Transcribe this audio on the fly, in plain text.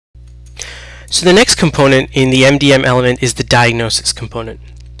So the next component in the MDM element is the diagnosis component.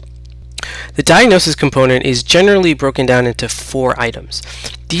 The diagnosis component is generally broken down into 4 items.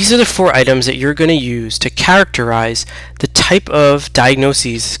 These are the 4 items that you're going to use to characterize the type of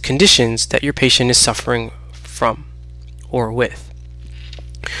diagnoses, conditions that your patient is suffering from or with.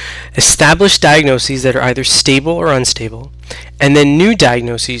 Established diagnoses that are either stable or unstable, and then new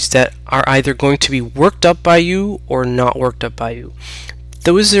diagnoses that are either going to be worked up by you or not worked up by you.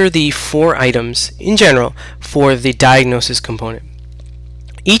 Those are the 4 items in general for the diagnosis component.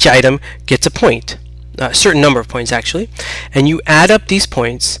 Each item gets a point, a certain number of points actually, and you add up these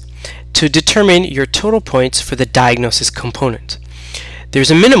points to determine your total points for the diagnosis component.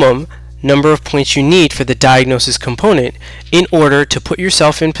 There's a minimum number of points you need for the diagnosis component in order to put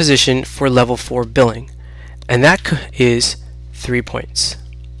yourself in position for level 4 billing, and that is 3 points.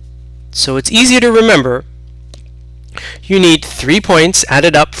 So it's easy to remember. You need 3 points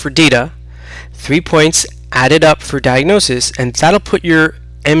added up for data, 3 points added up for diagnosis, and that'll put your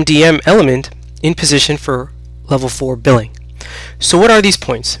MDM element in position for level 4 billing. So what are these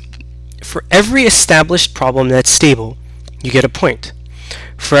points? For every established problem that's stable, you get a point.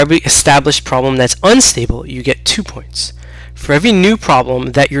 For every established problem that's unstable, you get 2 points. For every new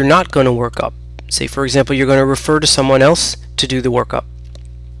problem that you're not going to work up, say for example you're going to refer to someone else to do the workup,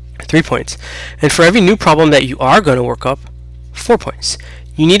 3 points. And for every new problem that you are going to work up, 4 points.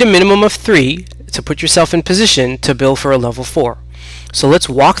 You need a minimum of 3 to put yourself in position to bill for a level 4. So let's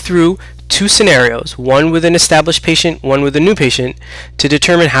walk through 2 scenarios, one with an established patient, one with a new patient, to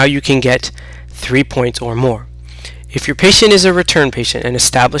determine how you can get 3 points or more. If your patient is a return patient, an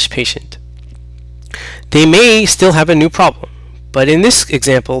established patient, they may still have a new problem. But in this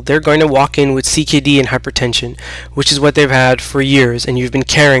example, they're going to walk in with CKD and hypertension, which is what they've had for years, and you've been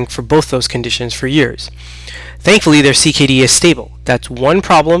caring for both those conditions for years. Thankfully, their CKD is stable. That's 1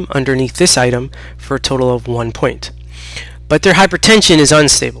 problem underneath this item for a total of 1 point. But their hypertension is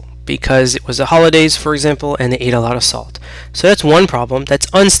unstable because it was the holidays, for example, and they ate a lot of salt. So that's 1 problem that's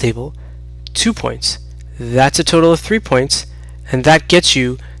unstable, 2 points. That's a total of 3 points, and that gets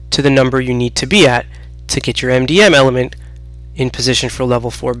you to the number you need to be at to get your MDM element in position for level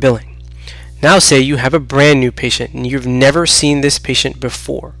 4 billing. Now say you have a brand new patient and you've never seen this patient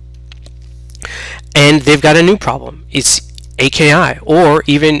before, and they've got a new problem. It's AKI or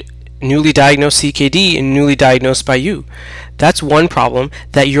even newly diagnosed CKD and newly diagnosed by you. That's 1 problem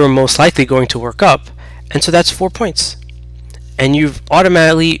that you're most likely going to work up, and so that's 4 points. And you've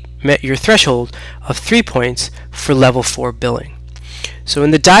automatically met your threshold of 3 points for level 4 billing. So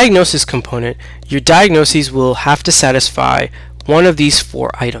in the diagnosis component, your diagnoses will have to satisfy one of these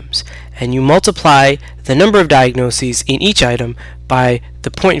 4 items, and you multiply the number of diagnoses in each item by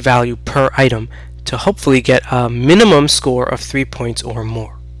the point value per item to hopefully get a minimum score of 3 points or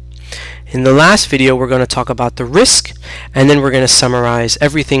more. In the last video, we're going to talk about the risk, and then we're going to summarize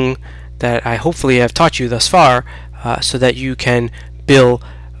everything that I hopefully have taught you thus far so that you can bill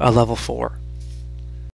a level 4.